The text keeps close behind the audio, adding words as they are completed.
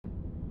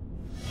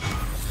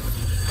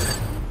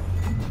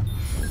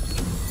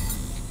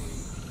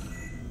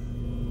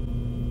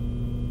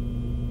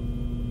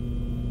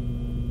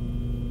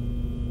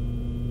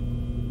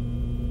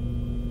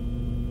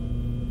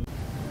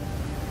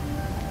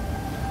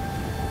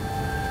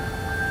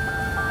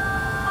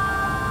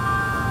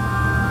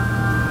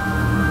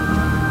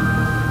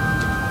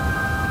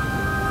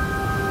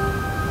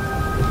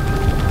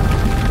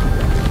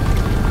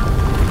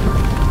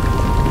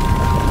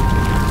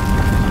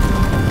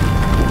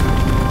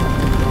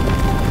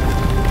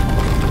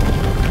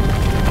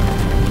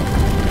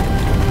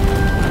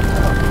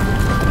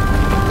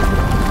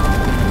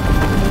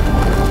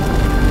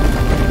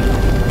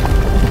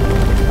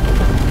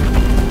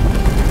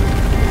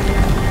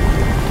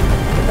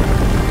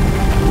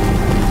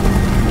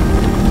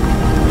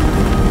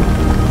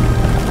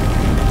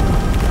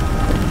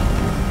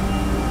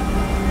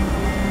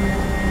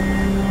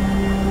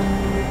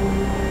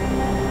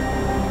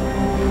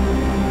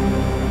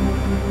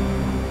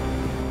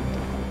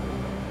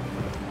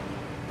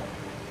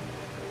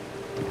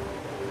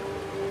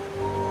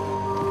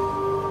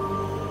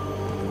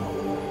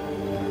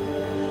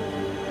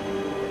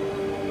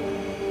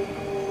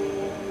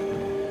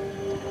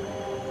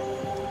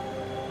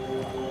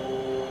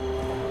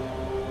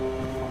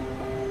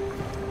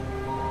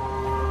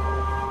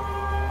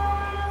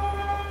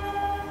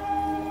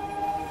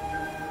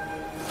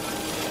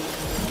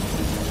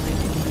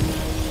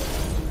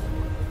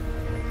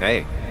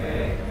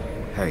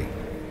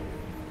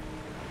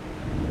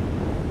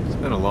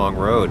been a long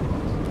road.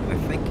 I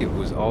think it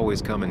was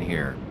always coming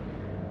here.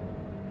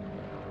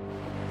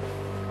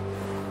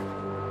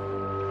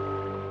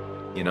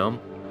 You know?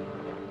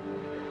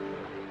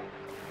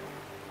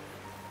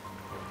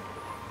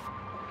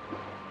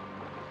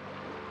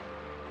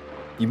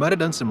 You might have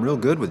done some real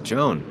good with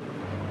Joan.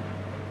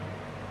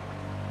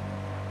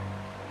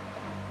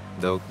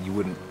 Though you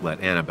wouldn't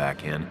let Anna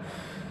back in.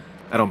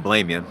 I don't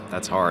blame you.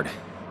 That's hard.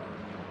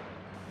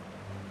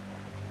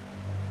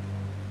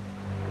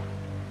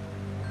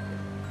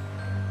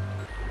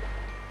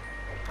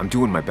 I'm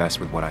doing my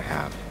best with what I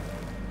have.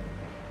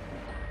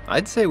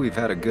 I'd say we've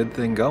had a good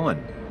thing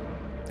going.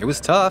 It was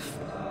tough,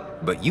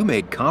 but you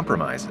made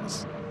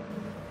compromises.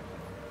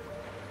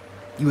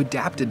 You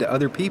adapted to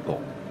other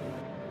people.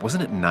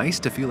 Wasn't it nice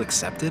to feel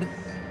accepted?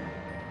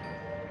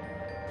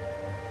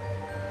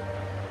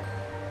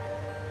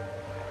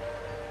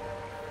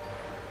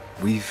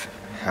 We've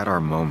had our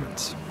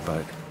moments,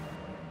 but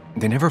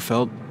they never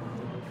felt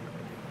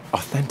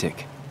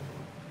authentic.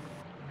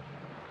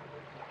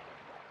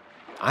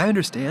 I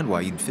understand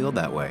why you'd feel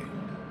that way.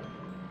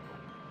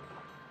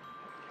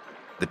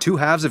 The two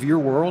halves of your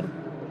world,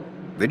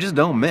 they just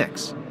don't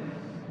mix.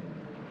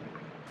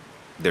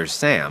 There's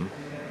Sam,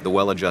 the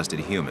well-adjusted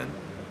human,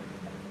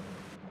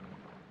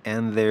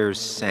 and there's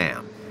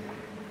Sam,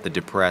 the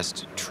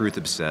depressed,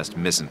 truth-obsessed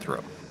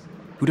misanthrope,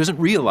 who doesn't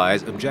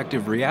realize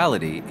objective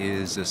reality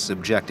is a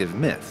subjective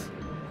myth.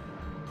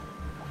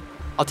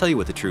 I'll tell you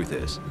what the truth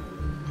is.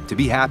 To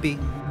be happy,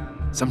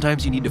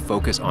 sometimes you need to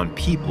focus on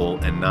people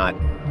and not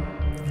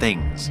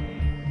things.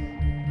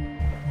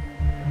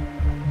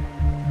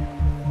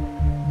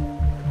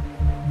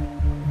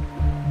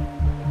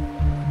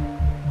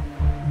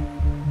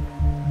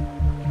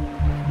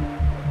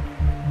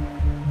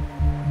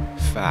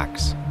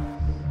 Facts.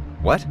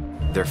 What?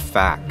 They're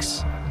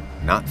facts,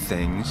 not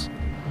things.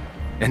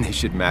 And they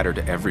should matter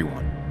to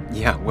everyone.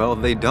 Yeah, well,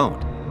 they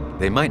don't.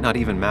 They might not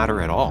even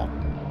matter at all.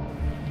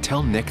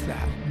 Tell Nick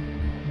that.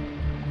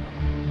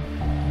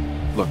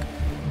 Look,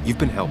 you've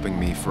been helping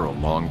me for a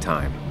long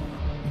time.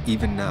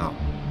 Even now.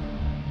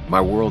 My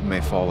world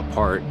may fall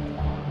apart,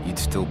 you'd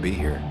still be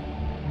here.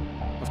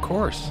 Of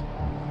course.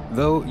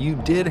 Though you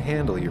did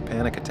handle your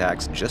panic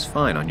attacks just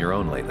fine on your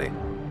own lately.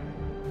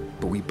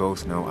 But we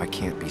both know I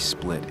can't be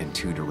split in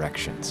two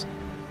directions.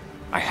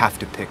 I have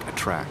to pick a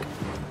track.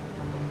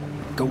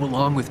 Go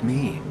along with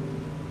me.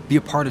 Be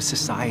a part of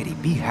society.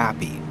 Be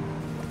happy.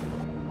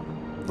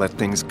 Let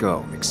things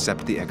go.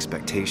 Accept the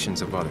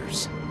expectations of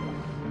others.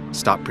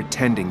 Stop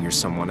pretending you're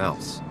someone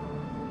else.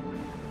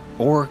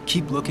 Or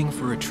keep looking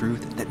for a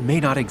truth that may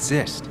not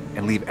exist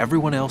and leave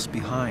everyone else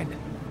behind.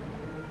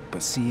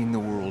 But seeing the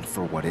world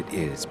for what it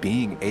is,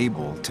 being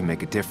able to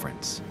make a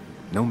difference,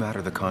 no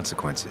matter the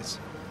consequences.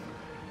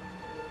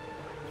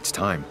 It's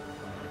time.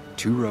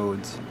 Two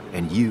roads,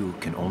 and you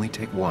can only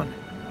take one.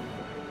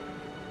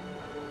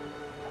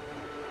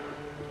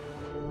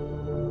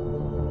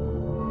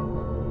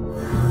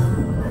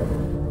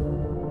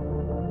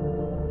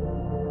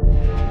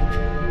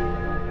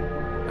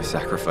 I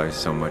sacrificed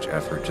so much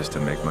effort just to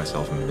make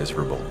myself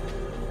miserable.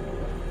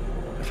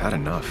 I've had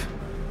enough.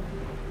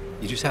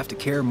 You just have to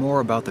care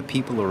more about the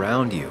people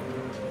around you,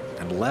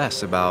 and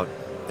less about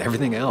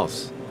everything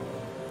else.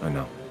 I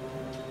know.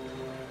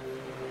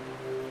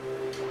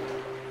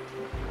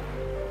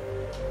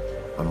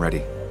 I'm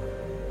ready.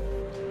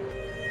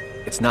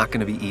 It's not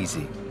gonna be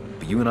easy,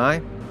 but you and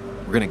I,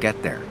 we're gonna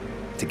get there,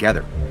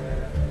 together.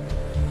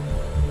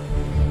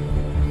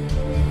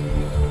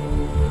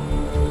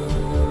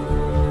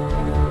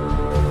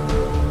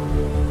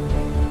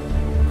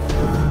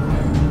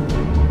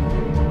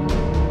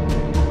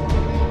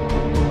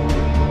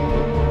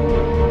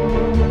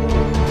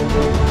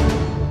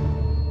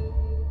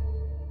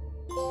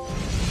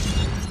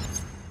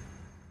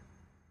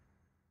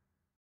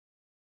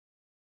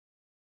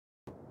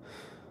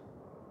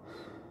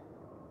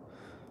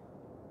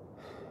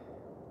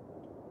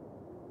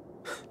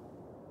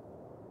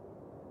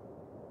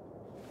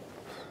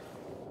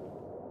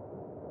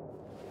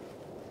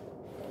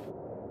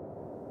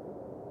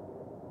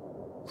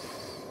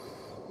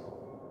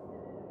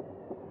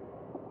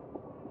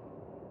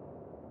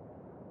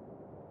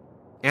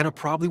 Anna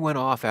probably went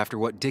off after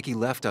what Dickie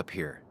left up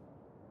here.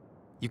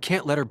 You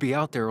can't let her be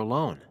out there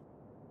alone.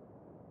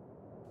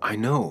 I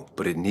know,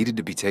 but it needed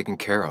to be taken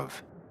care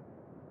of.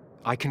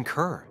 I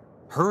concur.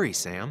 Hurry,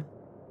 Sam.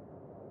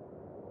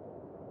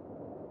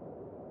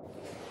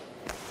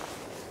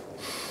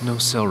 No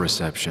cell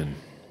reception.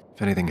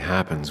 If anything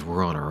happens,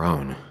 we're on our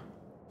own.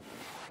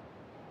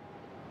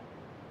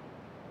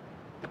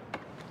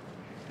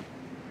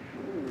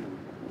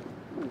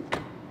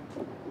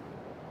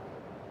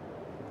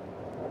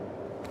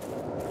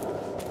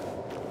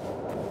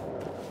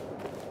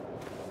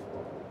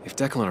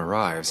 If Declan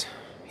arrives,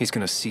 he's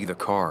gonna see the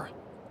car.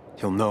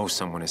 He'll know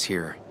someone is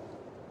here.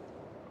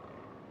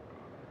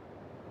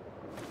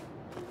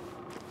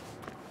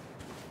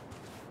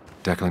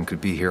 Declan could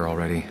be here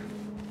already.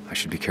 I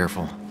should be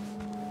careful.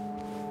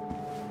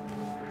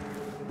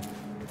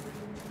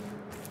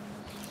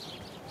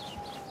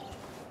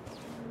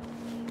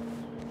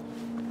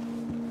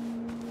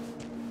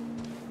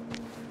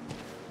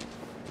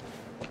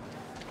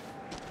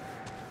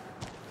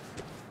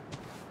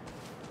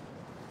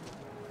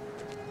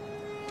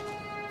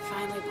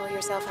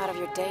 yourself out of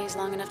your daze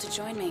long enough to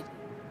join me.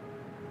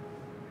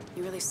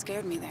 You really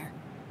scared me there.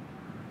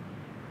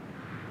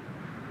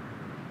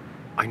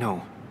 I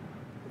know.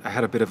 I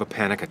had a bit of a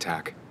panic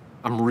attack.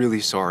 I'm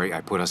really sorry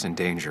I put us in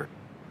danger.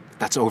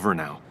 That's over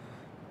now.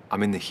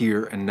 I'm in the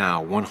here and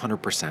now,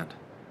 100%.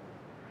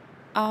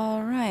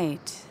 All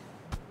right.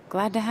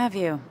 Glad to have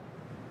you.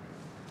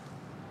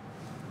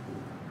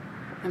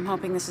 I'm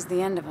hoping this is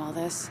the end of all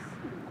this.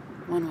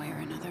 One way or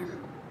another.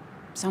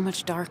 So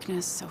much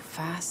darkness, so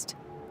fast.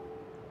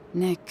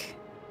 Nick.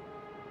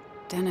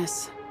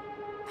 Dennis.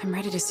 I'm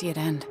ready to see it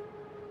end.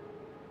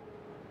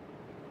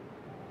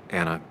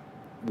 Anna,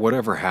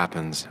 whatever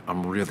happens,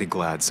 I'm really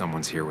glad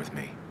someone's here with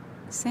me.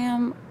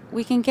 Sam,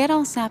 we can get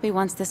all sappy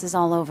once this is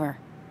all over.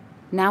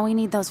 Now we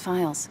need those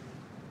files.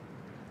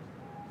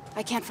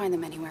 I can't find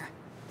them anywhere.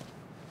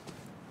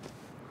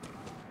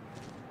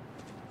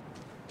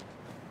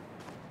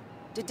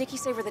 Did Dickie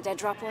say where the dead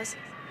drop was?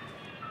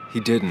 He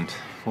didn't.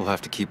 We'll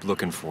have to keep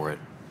looking for it.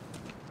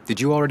 Did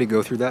you already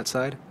go through that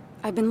side?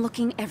 I've been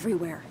looking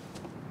everywhere.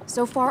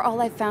 So far,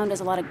 all I've found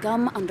is a lot of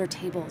gum under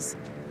tables.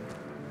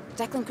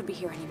 Declan could be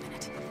here any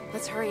minute.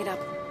 Let's hurry it up.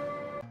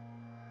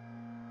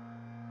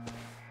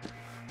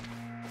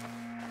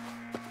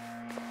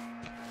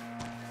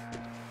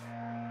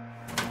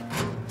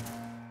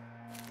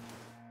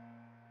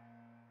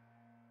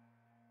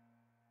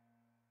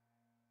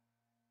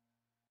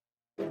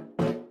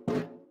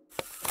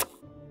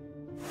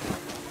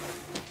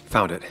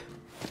 Found it.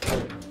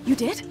 You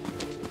did?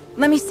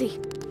 Let me see.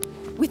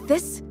 With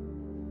this,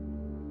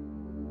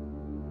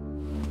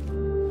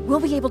 we'll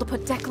be able to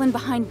put Declan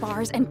behind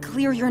bars and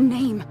clear your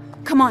name.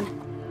 Come on.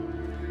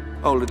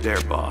 Hold it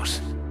there, boss.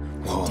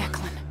 Whoa.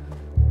 Declan.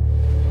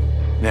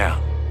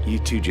 Now, you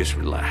two just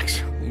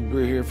relax.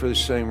 We're here for the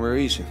same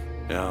reason.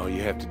 Now all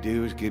you have to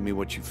do is give me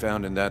what you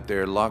found in that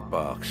there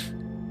lockbox.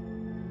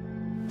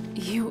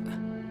 You...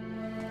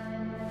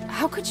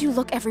 How could you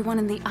look everyone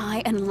in the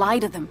eye and lie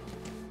to them?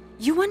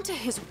 You went to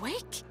his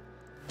wake?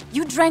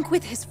 You drank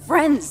with his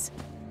friends!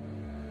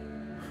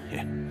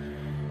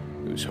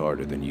 It was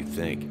harder than you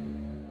think.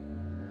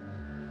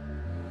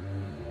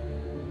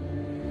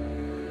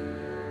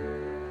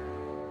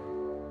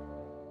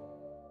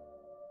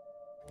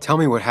 Tell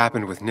me what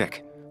happened with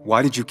Nick.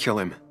 Why did you kill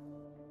him?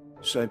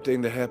 Same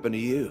thing that happened to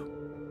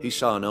you. He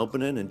saw an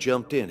opening and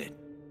jumped in it.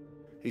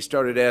 He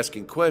started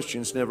asking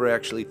questions, never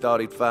actually thought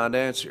he'd find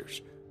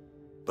answers.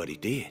 But he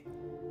did.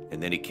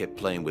 And then he kept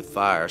playing with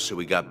fire, so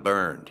he got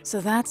burned.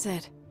 So that's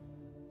it.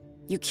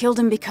 You killed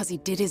him because he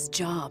did his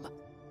job.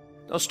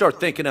 Don't start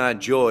thinking I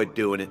enjoyed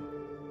doing it.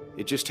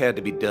 It just had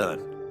to be done.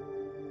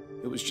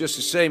 It was just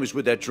the same as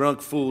with that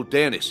drunk fool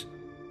Dennis.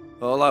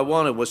 All I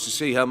wanted was to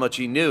see how much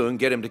he knew and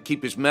get him to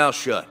keep his mouth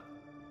shut.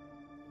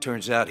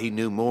 Turns out he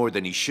knew more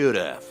than he should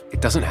have.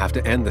 It doesn't have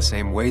to end the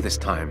same way this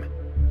time.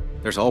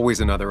 There's always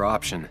another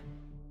option.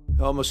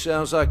 Almost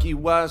sounds like you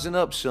wising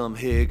up some,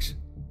 Higgs.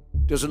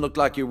 Doesn't look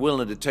like you're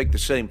willing to take the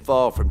same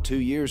fall from 2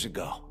 years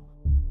ago.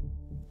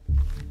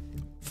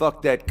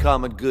 Fuck that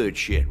common good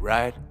shit,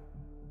 right?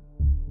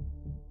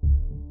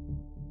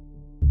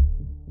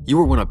 You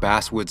were one of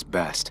Basswood's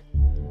best.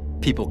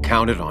 People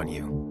counted on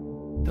you.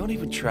 Don't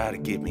even try to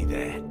give me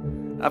that.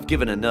 I've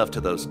given enough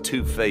to those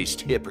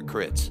two-faced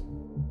hypocrites.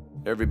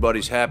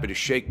 Everybody's happy to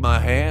shake my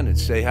hand and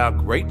say how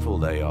grateful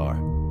they are.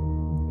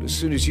 But as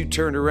soon as you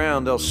turn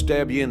around, they'll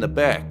stab you in the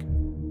back.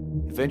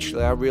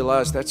 Eventually, I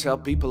realized that's how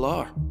people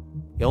are.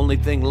 The only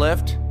thing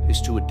left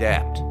is to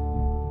adapt.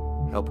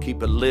 Help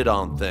keep a lid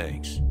on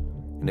things.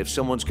 And if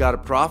someone's got a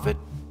profit,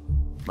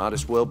 might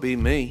as well be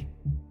me.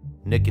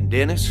 Nick and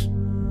Dennis,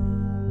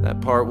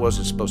 that part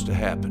wasn't supposed to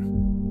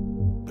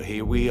happen. But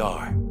here we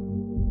are.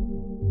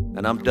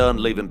 And I'm done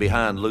leaving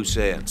behind loose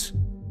ends.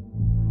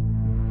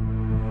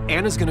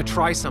 Anna's gonna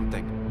try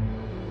something.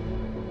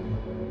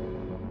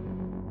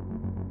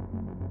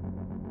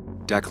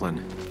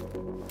 Declan.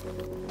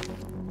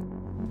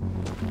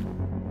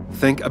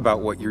 Think about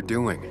what you're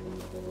doing.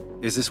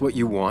 Is this what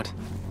you want?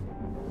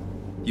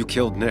 You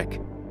killed Nick.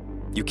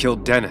 You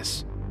killed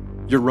Dennis.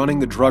 You're running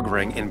the drug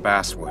ring in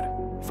Basswood.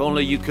 If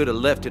only you could have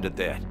left it at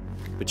that.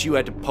 But you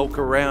had to poke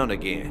around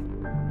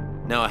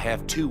again. Now I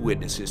have 2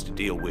 witnesses to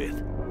deal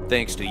with,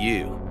 thanks to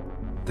you.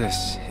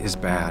 This is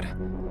bad.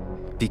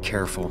 Be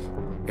careful.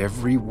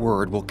 Every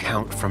word will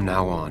count from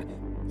now on.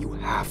 You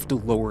have to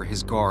lower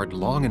his guard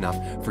long enough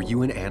for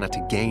you and Anna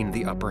to gain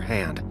the upper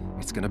hand.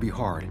 It's gonna be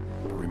hard,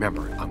 but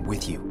remember, I'm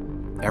with you.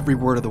 Every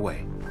word of the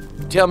way.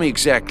 Tell me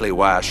exactly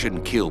why I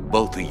shouldn't kill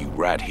both of you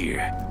right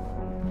here.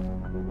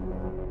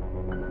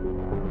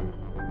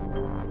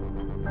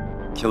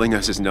 Killing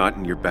us is not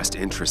in your best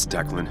interest,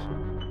 Declan.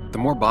 The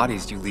more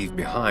bodies you leave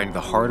behind, the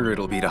harder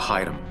it'll be to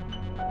hide them.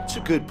 It's a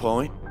good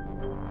point.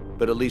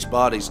 But at least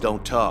bodies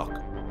don't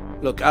talk.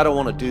 Look, I don't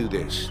want to do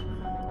this,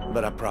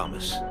 but I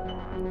promise.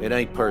 It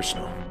ain't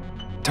personal.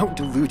 Don't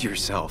delude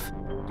yourself.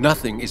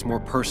 Nothing is more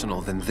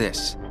personal than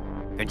this.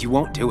 And you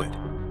won't do it.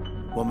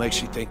 What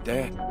makes you think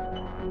that?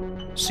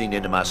 Seen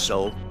into my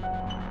soul?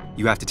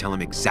 You have to tell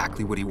him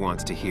exactly what he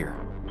wants to hear.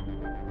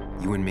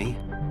 You and me,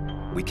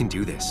 we can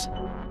do this.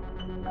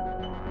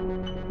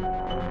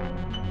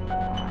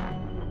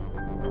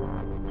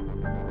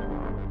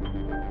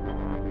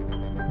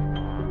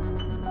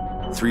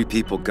 3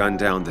 people gunned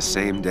down the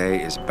same day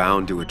is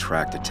bound to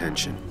attract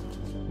attention.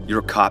 You're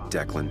a cop,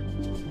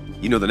 Declan.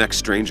 You know the next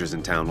strangers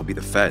in town will be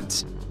the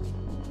feds.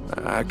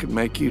 I could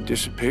make you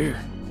disappear.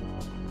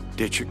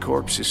 Ditch your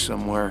corpses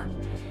somewhere.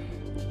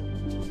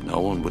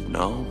 No one would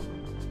know.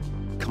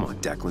 Come on,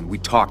 Declan, we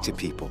talked to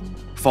people,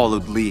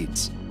 followed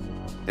leads.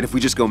 And if we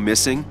just go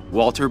missing,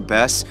 Walter,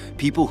 Bess,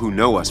 people who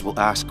know us will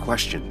ask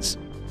questions.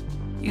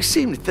 You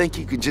seem to think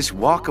you can just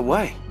walk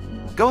away.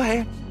 Go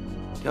ahead.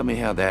 Tell me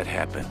how that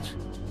happens.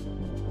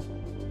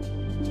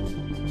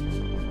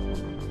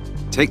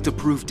 Take the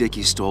proof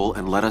Dickie stole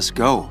and let us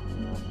go.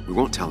 We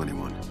won't tell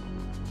anyone.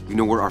 You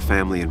know where our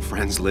family and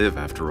friends live,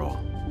 after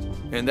all.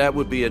 And that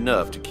would be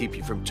enough to keep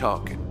you from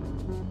talking.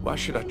 Why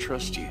should I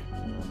trust you?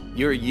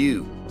 You're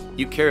you.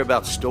 You care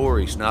about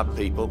stories, not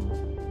people.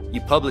 You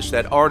published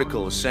that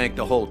article that sank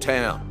the whole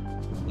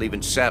town,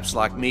 leaving saps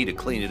like me to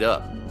clean it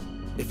up.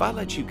 If I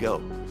let you go,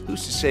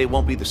 who's to say it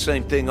won't be the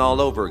same thing all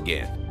over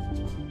again?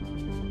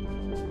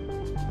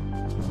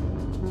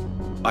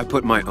 I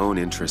put my own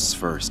interests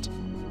first.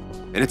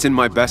 And it's in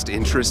my best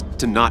interest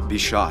to not be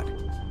shot.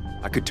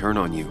 I could turn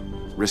on you,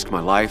 risk my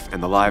life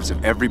and the lives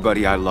of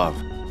everybody I love.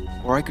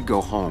 Or I could go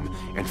home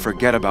and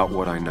forget about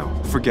what I know,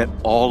 forget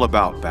all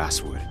about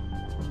Basswood.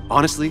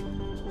 Honestly,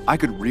 I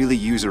could really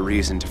use a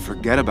reason to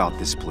forget about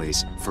this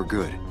place for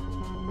good.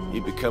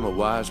 You've become a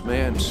wise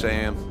man,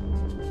 Sam.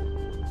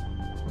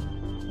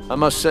 I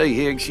must say,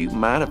 Higgs, you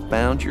might have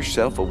found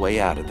yourself a way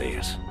out of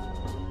this.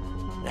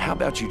 How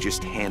about you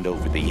just hand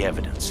over the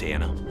evidence,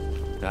 Anna?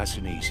 Nice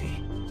and easy.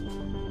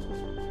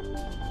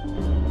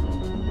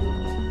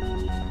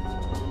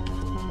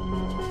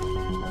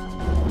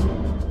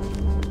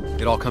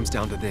 It all comes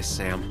down to this,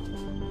 Sam.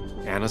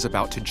 Anna's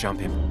about to jump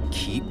him.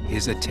 Keep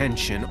his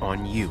attention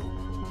on you.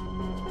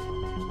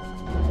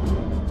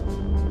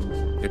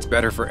 It's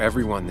better for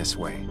everyone this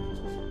way.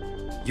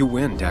 You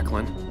win,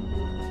 Declan.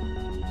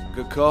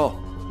 Good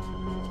call.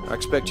 I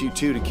expect you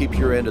two to keep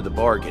your end of the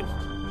bargain.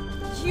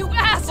 You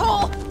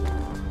asshole!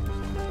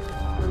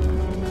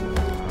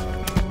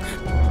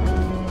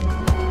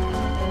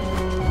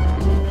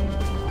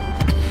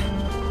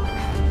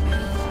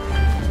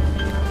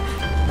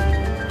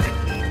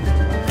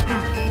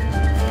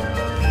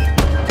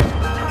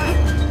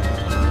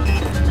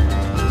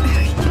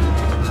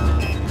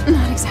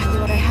 Not exactly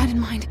what I had in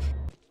mind.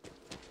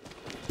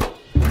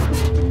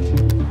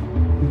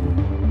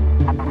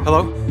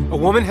 Hello? A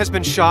woman has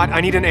been shot.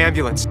 I need an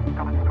ambulance.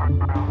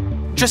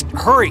 Just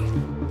hurry!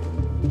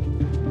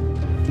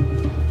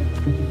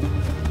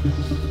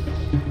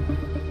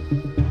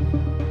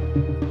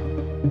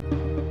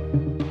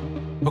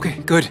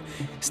 Okay, good.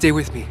 Stay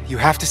with me. You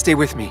have to stay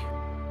with me.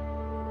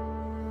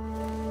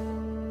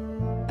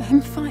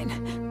 I'm fine.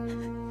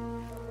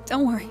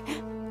 Don't worry.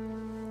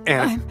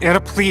 Anna,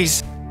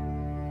 please.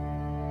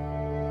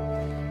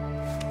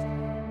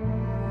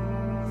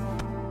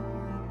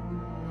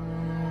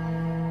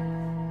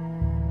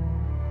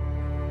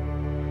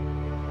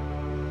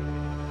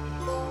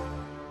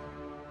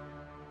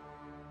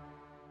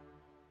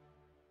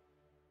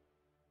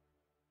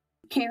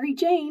 Carrie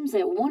James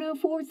at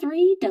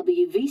 1043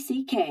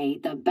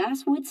 WVCK, the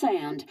Basswood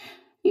Sound.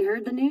 You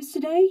heard the news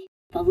today?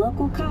 The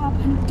local cop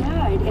who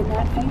died in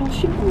that fatal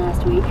shooting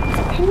last week is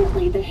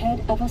apparently the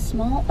head of a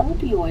small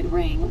opioid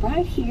ring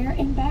right here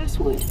in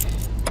Basswood.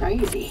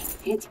 Crazy.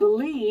 It's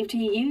believed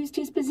he used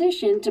his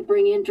position to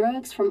bring in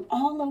drugs from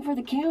all over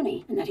the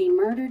county and that he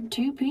murdered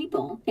 2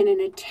 people in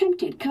an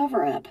attempted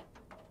cover-up.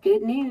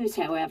 Good news,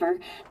 however,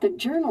 the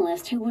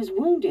journalist who was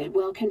wounded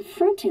while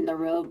confronting the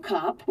rogue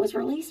cop was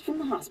released from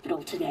the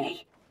hospital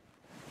today.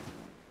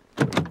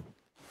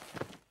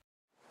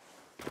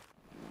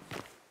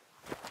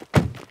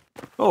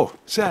 Oh,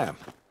 Sam.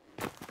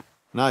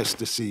 Nice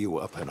to see you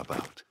up and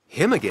about.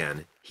 Him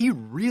again? He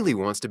really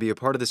wants to be a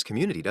part of this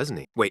community, doesn't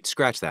he? Wait,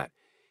 scratch that.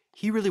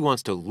 He really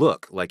wants to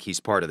look like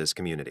he's part of this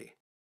community.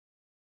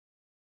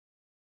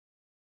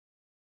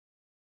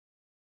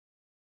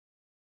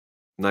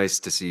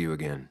 Nice to see you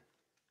again.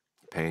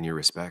 Paying your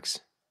respects?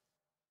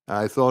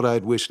 I thought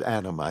I'd wished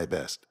Anna my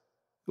best.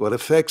 What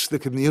affects the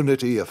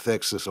community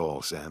affects us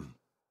all, Sam.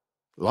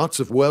 Lots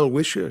of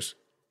well-wishers.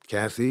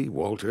 Kathy,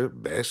 Walter,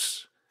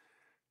 Bess.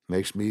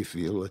 Makes me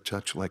feel a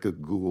touch like a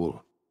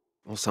ghoul.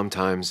 Well,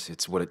 sometimes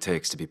it's what it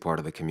takes to be part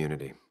of the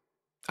community.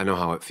 I know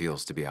how it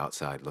feels to be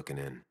outside looking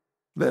in.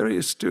 Very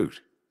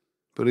astute.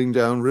 Putting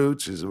down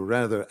roots is a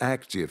rather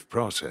active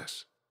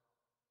process.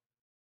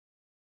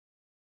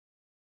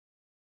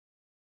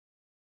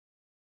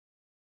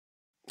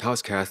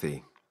 How's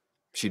Kathy?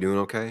 She doing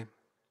okay?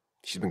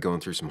 She's been going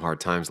through some hard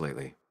times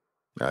lately.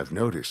 I've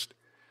noticed.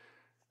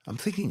 I'm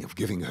thinking of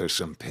giving her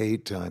some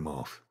paid time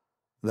off.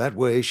 That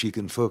way she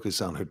can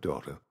focus on her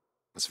daughter.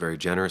 That's very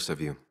generous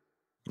of you.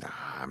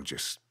 I'm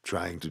just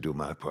trying to do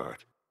my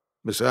part.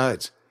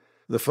 Besides,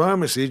 the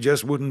pharmacy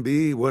just wouldn't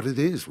be what it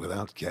is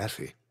without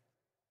Kathy.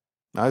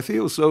 I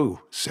feel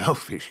so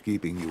selfish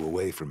keeping you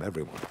away from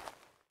everyone.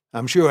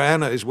 I'm sure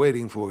Anna is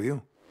waiting for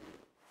you.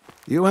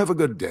 You have a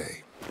good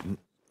day.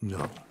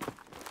 No.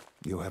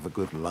 You have a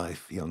good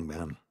life, young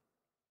man.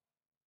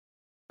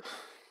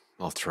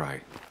 I'll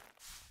try.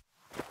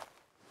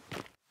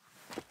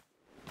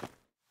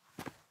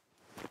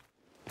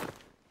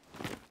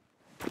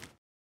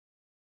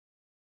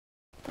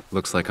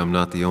 Looks like I'm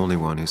not the only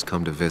one who's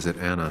come to visit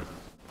Anna.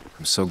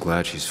 I'm so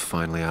glad she's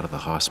finally out of the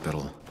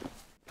hospital.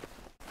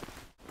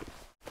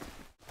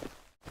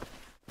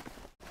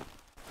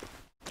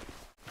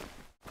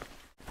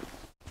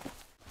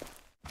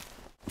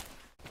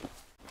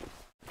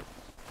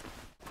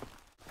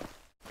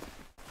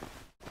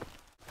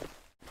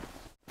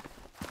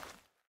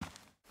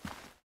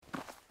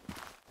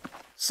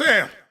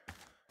 Sam,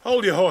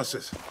 hold your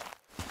horses.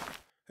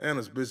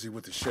 Anna's busy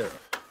with the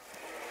sheriff.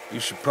 You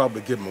should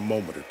probably give him a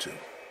moment or two.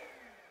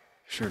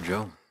 Sure,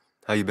 Joe.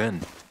 How you been?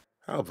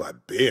 How have I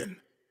been?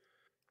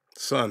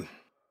 Son,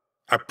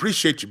 I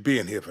appreciate you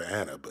being here for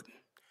Anna, but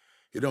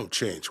you don't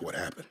change what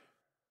happened.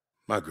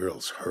 My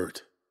girl's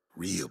hurt,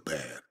 real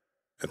bad,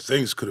 and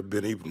things could have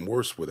been even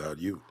worse without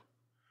you.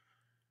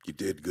 You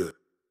did good.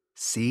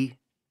 See?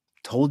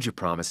 Told you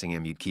promising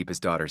him you'd keep his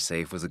daughter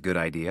safe was a good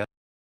idea.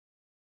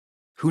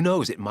 Who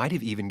knows, it might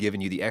have even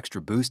given you the extra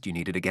boost you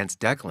needed against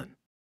Declan.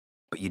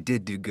 But you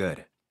did do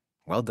good.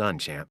 Well done,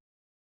 champ.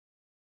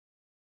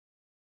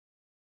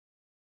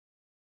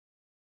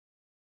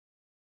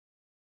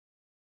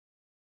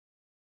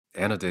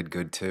 Anna did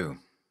good, too.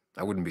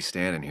 I wouldn't be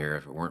standing here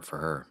if it weren't for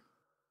her.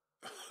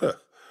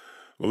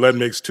 Well, that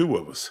makes two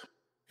of us.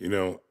 You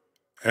know,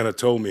 Anna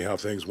told me how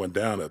things went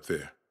down up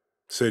there.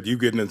 Said you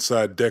getting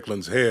inside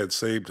Declan's head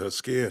saved her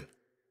skin.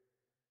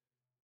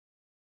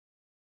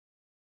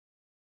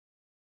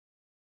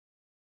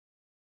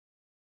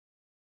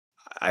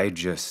 I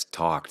just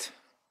talked.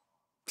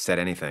 Said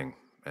anything,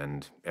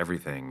 and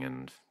everything,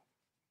 and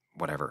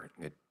whatever.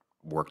 It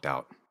worked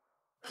out.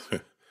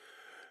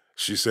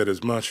 She said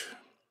as much.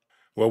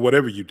 Well,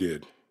 whatever you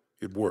did,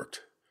 it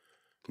worked.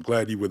 I'm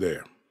glad you were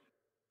there.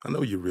 I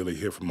know you're really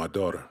here for my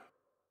daughter.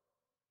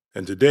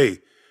 And today,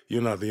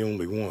 you're not the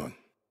only one.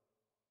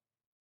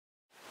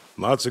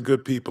 Lots of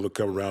good people have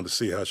come around to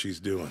see how she's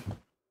doing.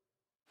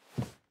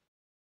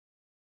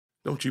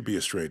 Don't you be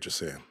a stranger,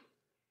 Sam.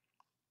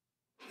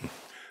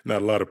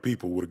 Not a lot of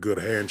people with a good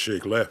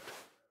handshake left.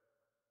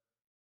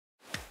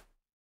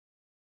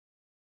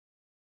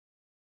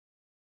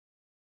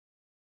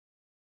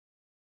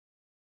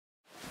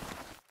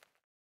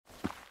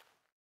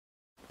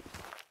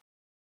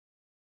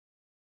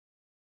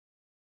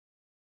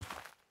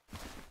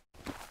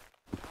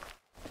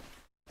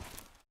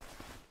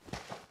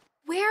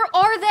 Where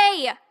are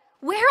they?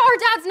 Where are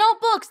Dad's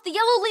notebooks? The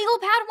yellow legal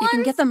pad ones? You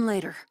can get them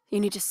later. You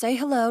need to say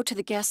hello to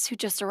the guests who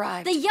just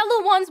arrived. The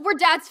yellow ones were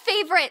Dad's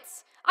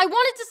favorites. I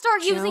wanted to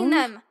start using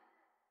them.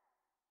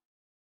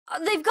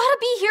 They've got to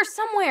be here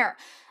somewhere.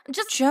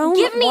 Just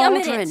give me Waldron.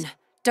 a minute.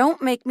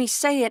 Don't make me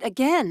say it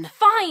again.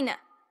 Fine.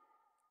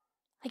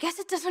 I guess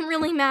it doesn't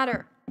really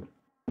matter.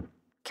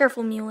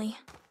 Careful, Muley.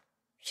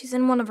 She's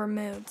in one of her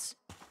moods.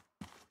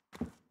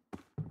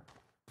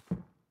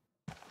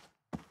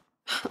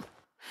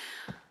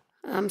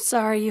 I'm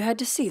sorry you had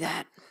to see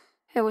that.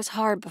 It was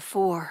hard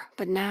before,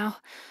 but now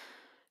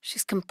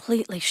she's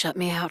completely shut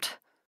me out.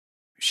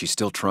 She's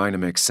still trying to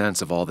make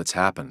sense of all that's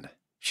happened.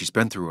 She's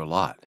been through a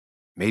lot.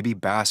 Maybe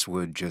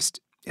Basswood just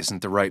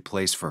isn't the right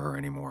place for her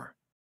anymore.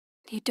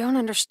 You don't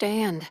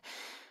understand.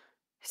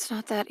 It's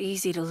not that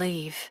easy to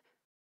leave.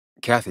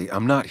 Kathy,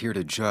 I'm not here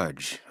to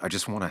judge. I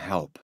just want to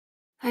help.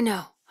 I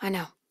know.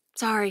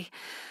 Sorry.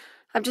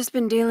 I've just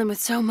been dealing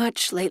with so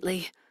much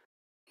lately.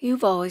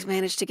 You've always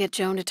managed to get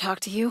Joan to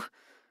talk to you.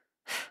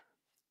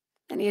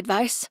 Any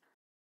advice?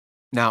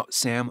 Now,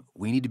 Sam,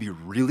 we need to be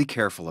really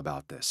careful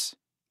about this.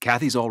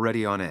 Kathy's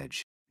already on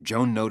edge.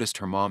 Joan noticed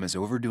her mom is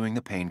overdoing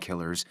the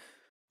painkillers,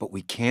 but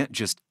we can't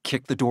just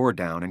kick the door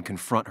down and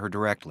confront her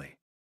directly.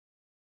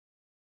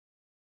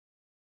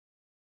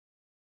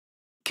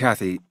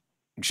 Kathy,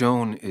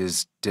 Joan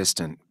is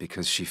distant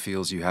because she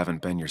feels you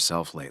haven't been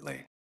yourself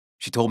lately.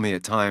 She told me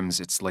at times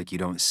it's like you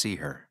don't see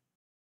her.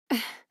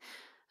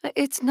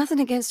 It's nothing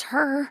against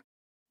her.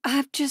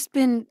 I've just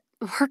been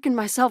working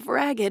myself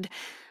ragged,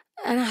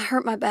 and I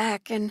hurt my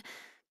back, and...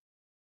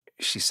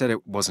 She said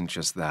it wasn't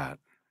just that.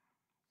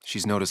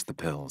 She's noticed the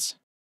pills.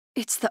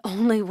 It's the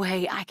only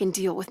way I can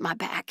deal with my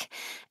back,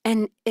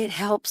 and it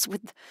helps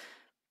with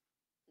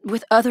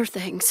other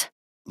things.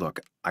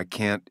 Look, I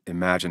can't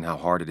imagine how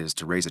hard it is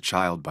to raise a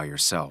child by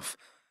yourself,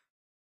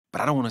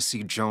 but I don't want to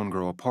see Joan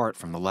grow apart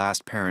from the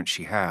last parent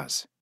she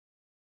has.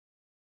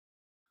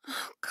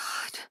 Oh,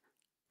 God.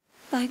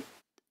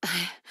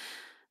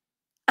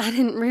 I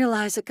didn't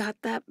realize it got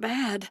that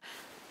bad.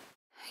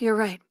 You're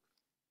right.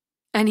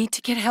 I need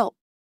to get help.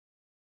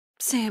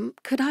 Sam,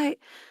 could I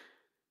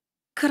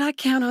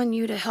count on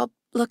you to help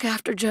look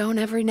after Joan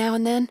every now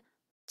and then?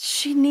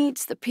 She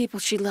needs the people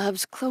she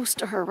loves close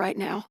to her right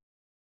now.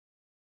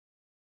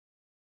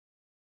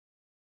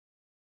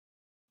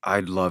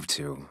 I'd love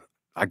to.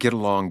 I get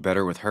along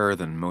better with her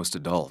than most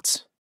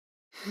adults.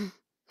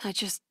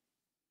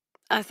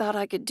 I thought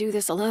I could do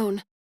this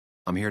alone.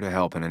 I'm here to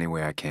help in any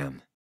way I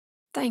can.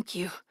 Thank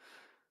you.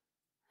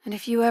 And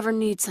if you ever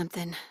need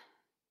something,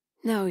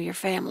 know your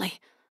family.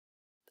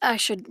 I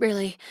should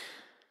really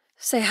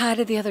say hi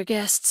to the other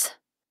guests.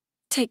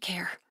 Take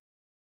care.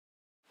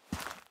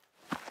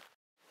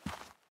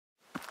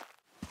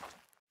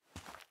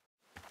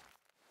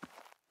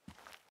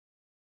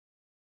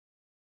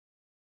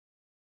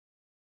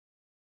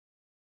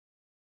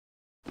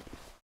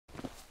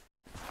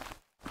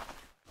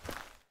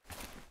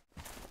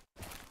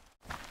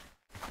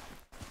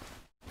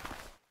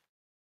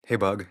 Hey,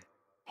 Bug.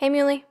 Hey,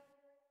 Muley.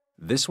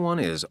 This one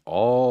is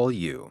all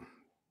you.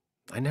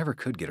 I never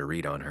could get a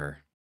read on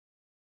her.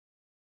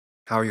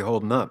 How are you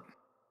holding up?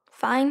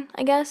 Fine,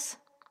 I guess.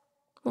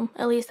 Well,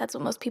 at least that's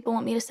what most people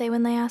want me to say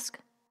when they ask.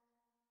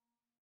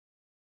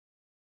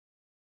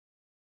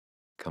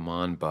 Come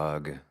on,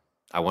 Bug.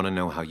 I want to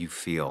know how you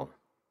feel.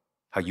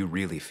 How you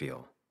really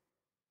feel.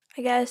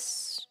 I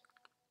guess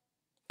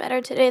better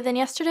today than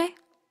yesterday?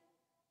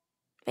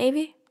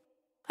 Maybe.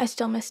 I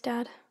still miss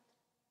Dad.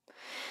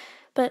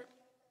 But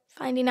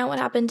finding out what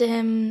happened to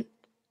him,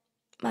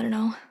 I don't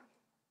know,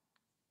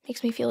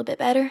 makes me feel a bit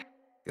better.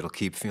 It'll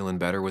keep feeling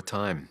better with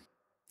time.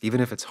 Even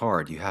if it's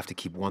hard, you have to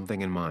keep one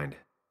thing in mind.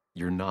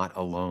 You're not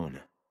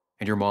alone.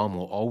 And your mom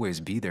will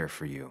always be there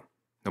for you,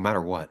 no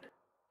matter what.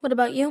 What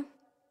about you?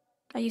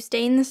 Are you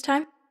staying this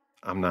time?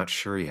 I'm not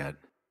sure yet.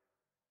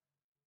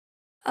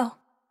 Oh.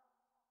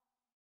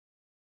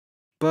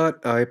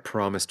 But I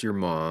promised your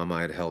mom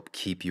I'd help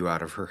keep you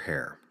out of her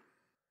hair.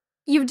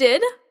 You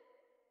did?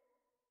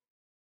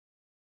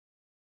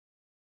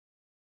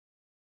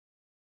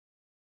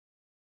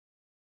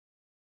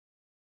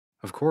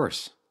 Of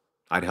course.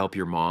 I'd help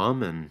your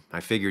mom, and I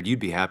figured you'd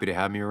be happy to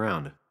have me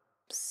around.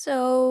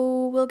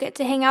 So we'll get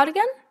to hang out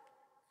again?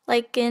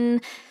 Like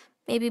in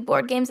maybe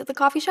board games at the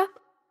coffee shop?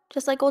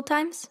 Just like old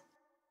times?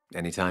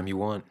 Anytime you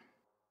want.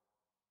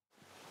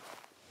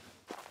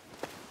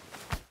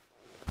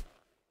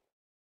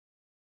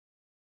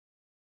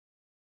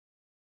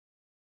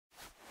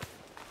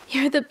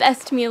 You're the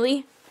best,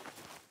 Muley.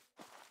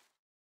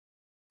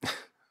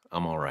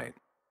 I'm all right.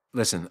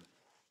 Listen,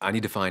 I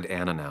need to find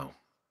Anna now.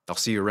 I'll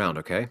see you around,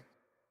 okay?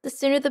 The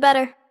sooner the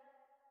better.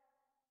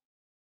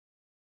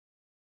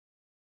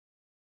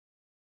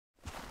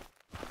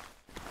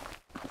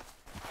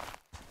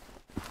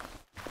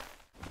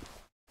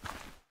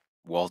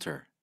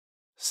 Walter.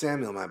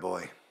 Samuel, my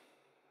boy,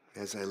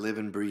 as I live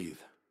and breathe.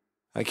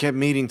 I kept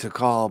meaning to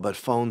call, but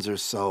phones are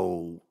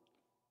so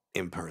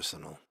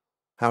impersonal.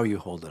 How are you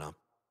holding up?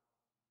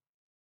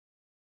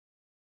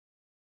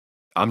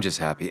 I'm just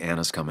happy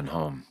Anna's coming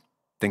home.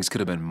 Things could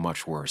have been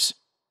much worse.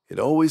 It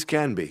always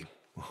can be.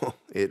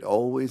 It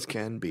always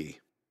can be.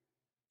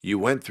 You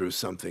went through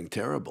something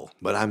terrible,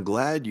 but I'm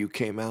glad you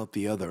came out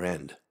the other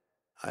end.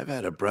 I've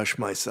had a brush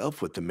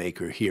myself with the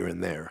maker here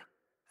and there,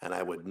 and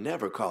I would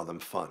never call them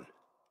fun.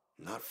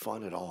 Not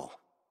fun at all.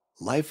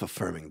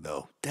 Life-affirming,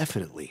 though,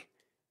 definitely.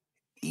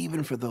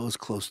 Even for those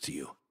close to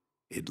you.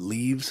 It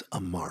leaves a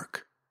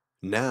mark.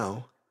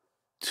 Now,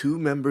 2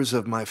 members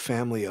of my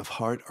family of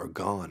heart are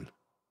gone.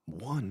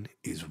 1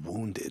 is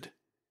wounded.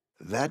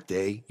 That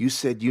day, you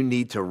said you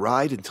need to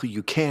ride until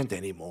you can't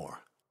anymore.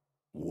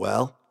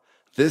 Well,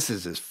 this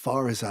is as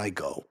far as I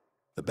go.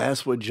 The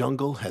Basswood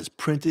Jungle has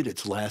printed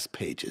its last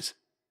pages.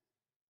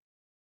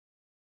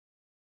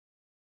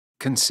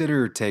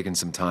 Consider taking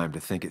some time to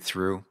think it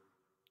through.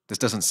 This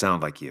doesn't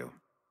sound like you.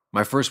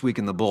 My first week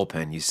in the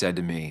bullpen, you said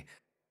to me,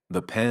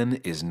 "The pen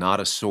is not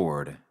a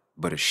sword,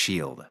 but a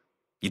shield."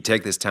 You'd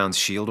take this town's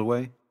shield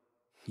away?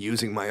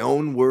 Using my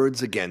own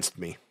words against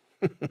me.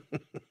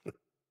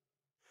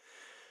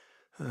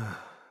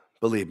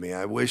 Believe me,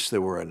 I wish there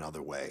were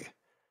another way.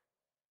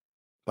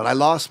 But I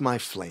lost my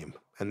flame,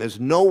 and there's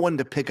no one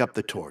to pick up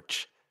the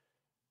torch.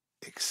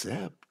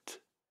 Except...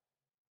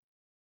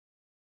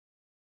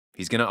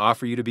 He's gonna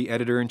offer you to be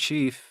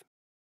editor-in-chief.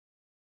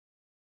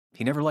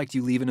 He never liked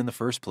you leaving in the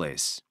first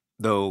place,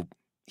 though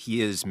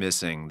he is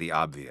missing the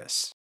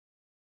obvious.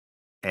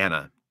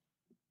 Anna.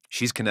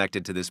 She's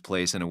connected to this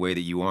place in a way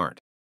that you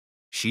aren't.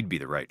 She'd be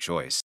the right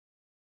choice.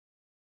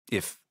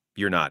 If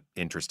you're not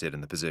interested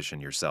in the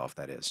position yourself,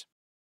 that is.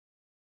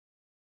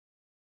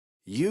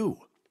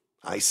 You.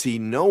 I see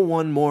no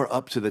one more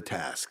up to the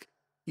task.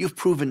 You've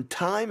proven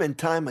time and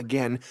time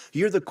again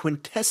you're the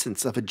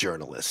quintessence of a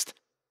journalist.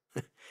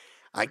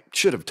 I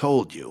should have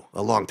told you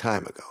a long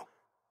time ago.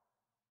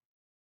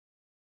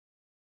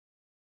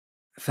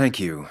 Thank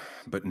you,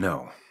 but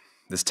no.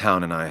 This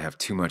town and I have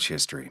too much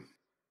history.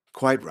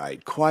 Quite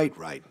right, quite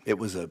right. It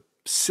was a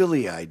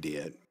silly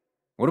idea.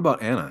 What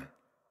about Anna?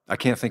 I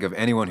can't think of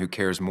anyone who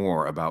cares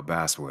more about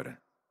Basswood.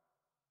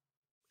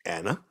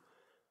 Anna?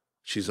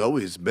 She's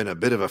always been a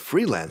bit of a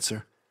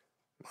freelancer.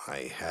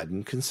 I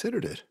hadn't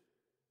considered it.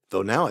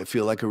 Though now I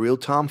feel like a real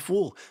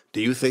tomfool. Do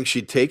you think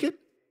she'd take it?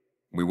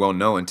 We won't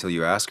know until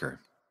you ask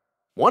her.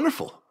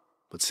 Wonderful.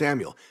 But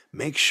Samuel,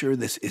 make sure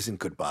this isn't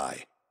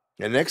goodbye.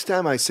 And next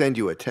time I send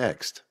you a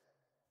text...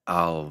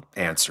 I'll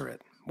answer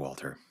it,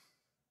 Walter.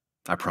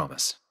 I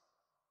promise.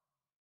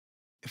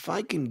 If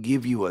I can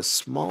give you a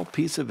small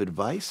piece of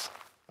advice,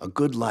 a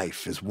good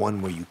life is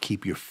one where you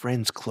keep your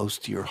friends close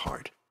to your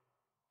heart.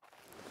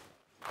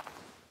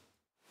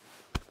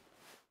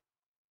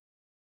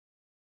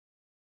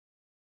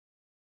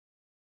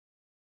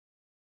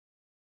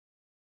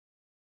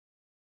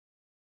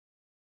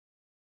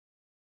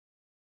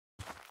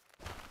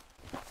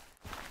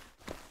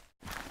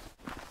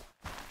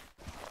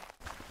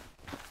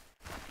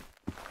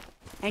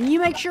 And you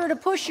make sure to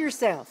push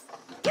yourself.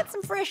 Get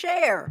some fresh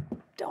air.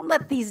 Don't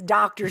let these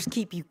doctors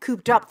keep you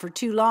cooped up for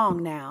too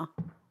long now.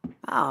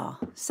 Oh,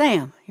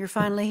 Sam, you're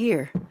finally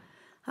here.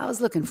 I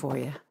was looking for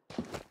you.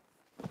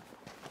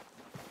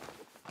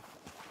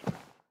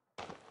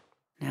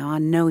 Now, I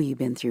know you've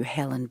been through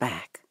hell and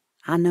back.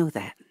 I know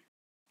that.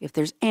 If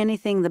there's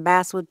anything the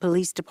Basswood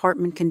Police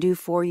Department can do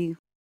for you,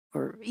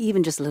 or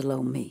even just little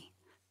old me,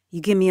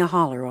 you give me a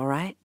holler, all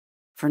right?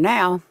 For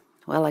now,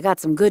 well, I got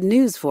some good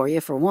news for you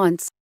for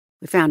once.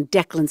 We found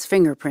Declan's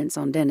fingerprints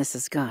on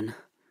Dennis's gun.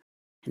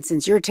 And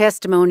since your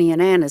testimony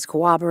and Anna's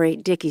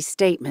corroborate Dickie's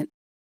statement,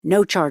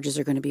 no charges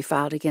are going to be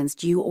filed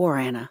against you or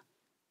Anna.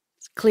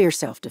 It's clear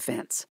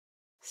self-defense.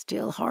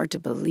 Still hard to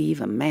believe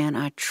a man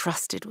I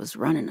trusted was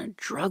running a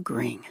drug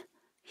ring.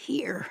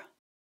 Here.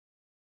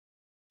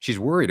 She's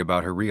worried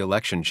about her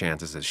re-election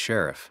chances as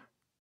sheriff.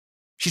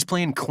 She's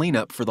playing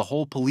cleanup for the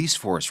whole police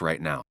force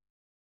right now.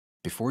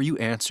 Before you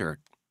answer,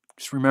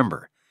 just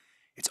remember,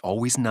 it's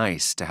always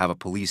nice to have a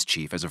police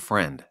chief as a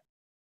friend.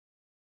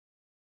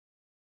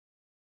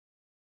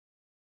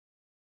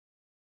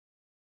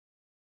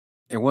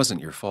 It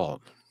wasn't your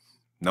fault.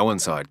 No one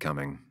saw it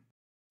coming.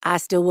 I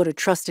still would have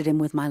trusted him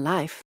with my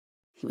life.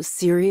 He was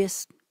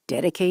serious,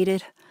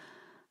 dedicated.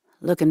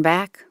 Looking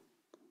back,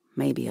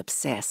 maybe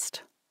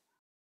obsessed.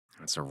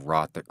 It's a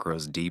rot that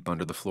grows deep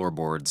under the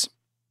floorboards.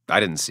 I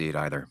didn't see it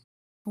either.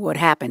 What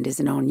happened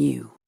isn't on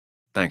you.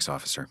 Thanks,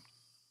 officer.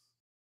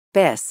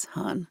 Bess,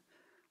 hon.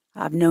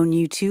 I've known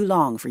you too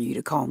long for you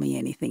to call me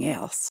anything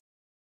else.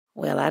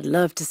 Well, I'd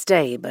love to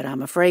stay, but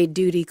I'm afraid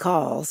duty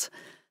calls.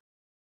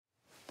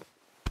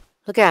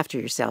 Look after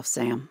yourself,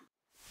 Sam.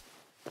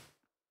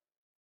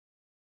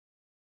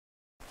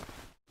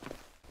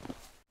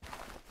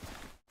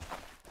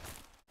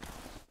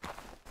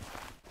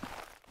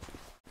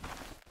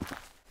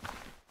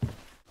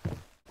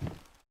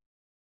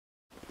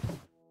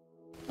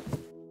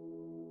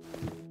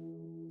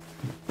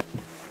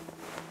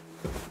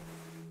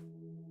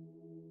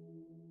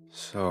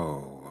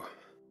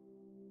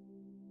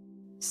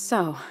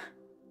 So,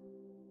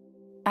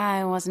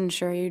 I wasn't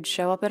sure you'd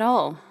show up at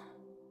all.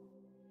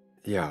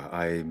 Yeah,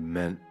 I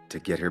meant to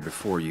get here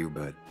before you,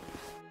 but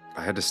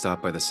I had to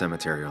stop by the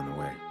cemetery on the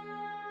way.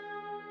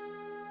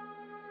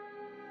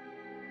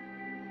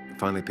 I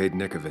finally paid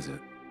Nick a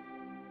visit.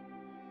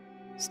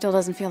 Still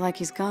doesn't feel like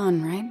he's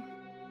gone, right?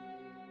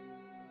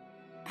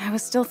 I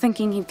was still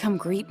thinking he'd come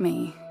greet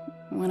me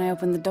when I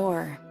opened the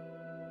door,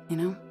 you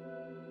know?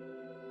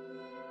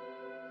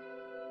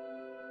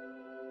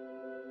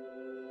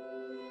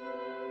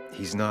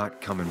 He's not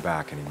coming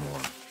back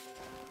anymore.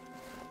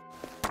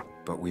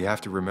 But we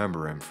have to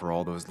remember him for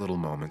all those little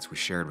moments we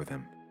shared with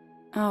him.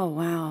 Oh,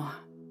 wow.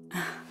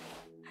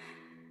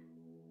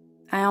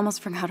 I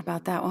almost forgot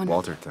about that one.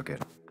 Walter took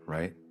it,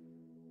 right?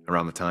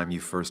 Around the time you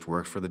first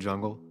worked for the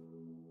jungle?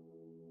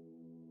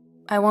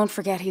 I won't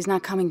forget he's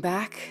not coming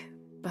back,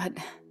 but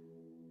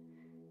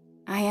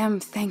I am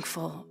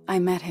thankful I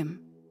met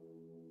him.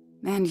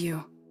 And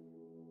you.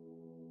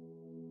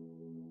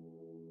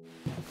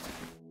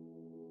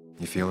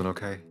 You feeling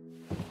okay?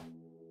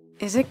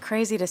 Is it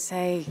crazy to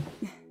say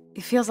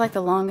it feels like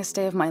the longest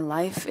day of my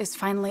life is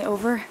finally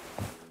over?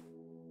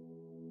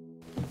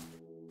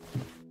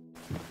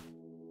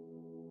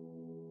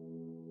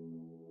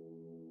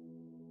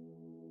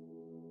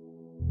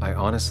 I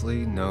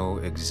honestly know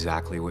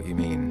exactly what you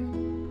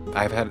mean.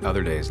 I've had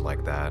other days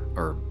like that,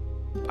 or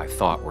I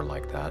thought were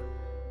like that.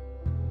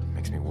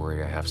 Makes me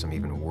worry I have some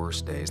even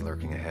worse days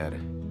lurking ahead.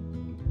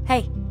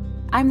 Hey,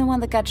 I'm the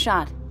one that got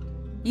shot.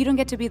 You don't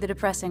get to be the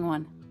depressing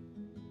one.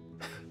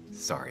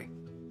 Sorry.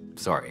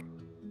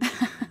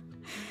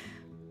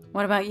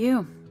 What about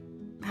you?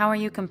 How are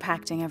you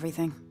compacting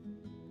everything?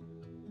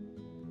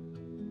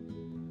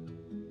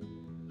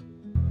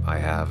 I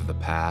have the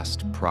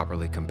past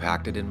properly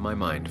compacted in my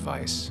mind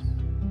vice.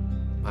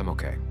 I'm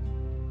okay.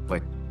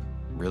 Like,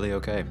 really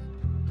okay.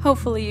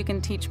 Hopefully you can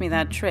teach me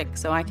that trick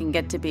so I can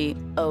get to be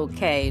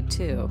okay,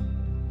 too.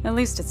 At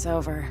least it's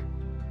over.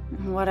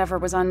 Whatever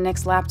was on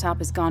Nick's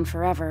laptop is gone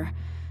forever.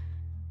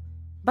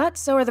 But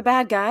so are the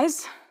bad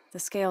guys. The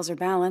scales are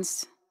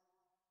balanced.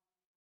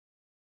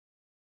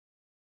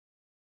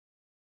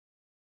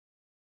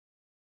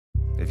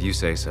 If you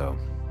say so.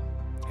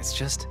 It's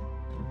just...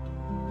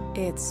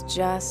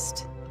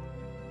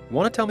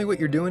 Want to tell me what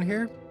you're doing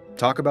here?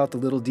 Talk about the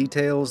little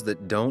details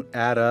that don't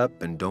add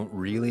up and don't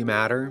really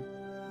matter?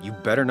 You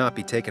better not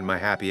be taking my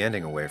happy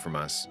ending away from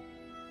us.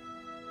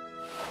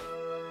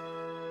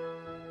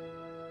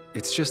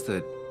 It's just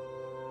that...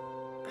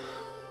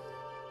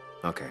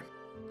 Okay.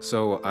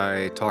 So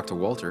I talked to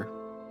Walter.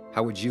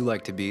 How would you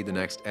like to be the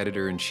next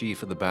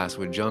editor-in-chief of the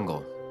Basswood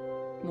Jungle?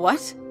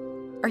 What?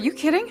 Are you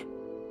kidding?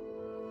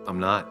 I'm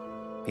not.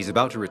 He's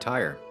about to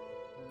retire.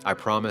 I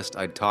promised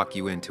I'd talk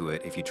you into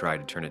it if you tried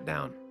to turn it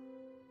down.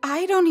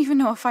 I don't even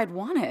know if I'd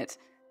want it.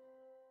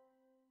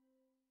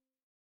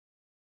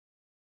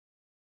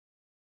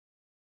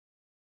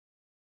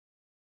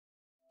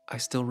 I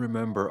still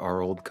remember our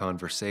old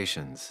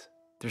conversations.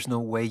 There's no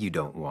way you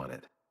don't want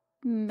it.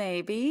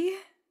 Maybe.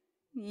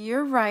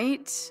 You're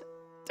right.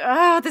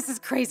 Ah, this is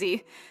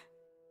crazy.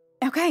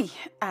 Okay,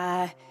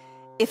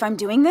 if I'm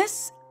doing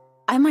this,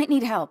 I might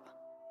need help.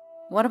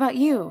 What about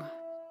you?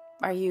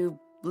 Are you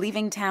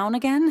leaving town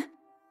again?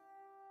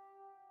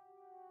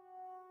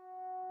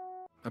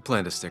 I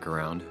plan to stick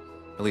around,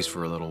 at least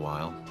for a little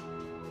while.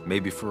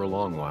 Maybe for a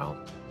long while.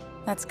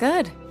 That's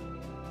good.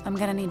 I'm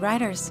gonna need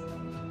riders.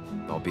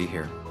 I'll be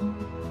here.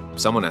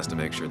 Someone has to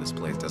make sure this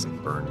place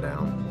doesn't burn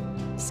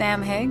down.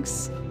 Sam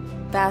Higgs,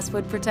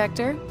 Basswood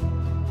Protector.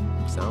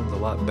 Sounds a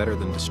lot better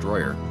than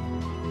Destroyer.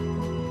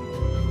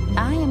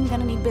 I am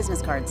gonna need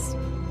business cards.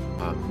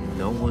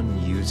 No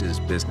one uses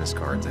business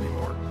cards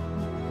anymore.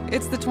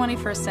 It's the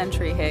 21st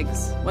century,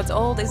 Higgs. What's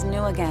old is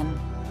new again.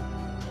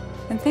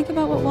 And think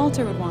about what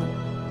Walter would want.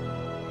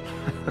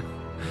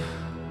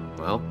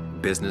 Well,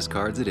 business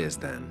cards it is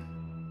then.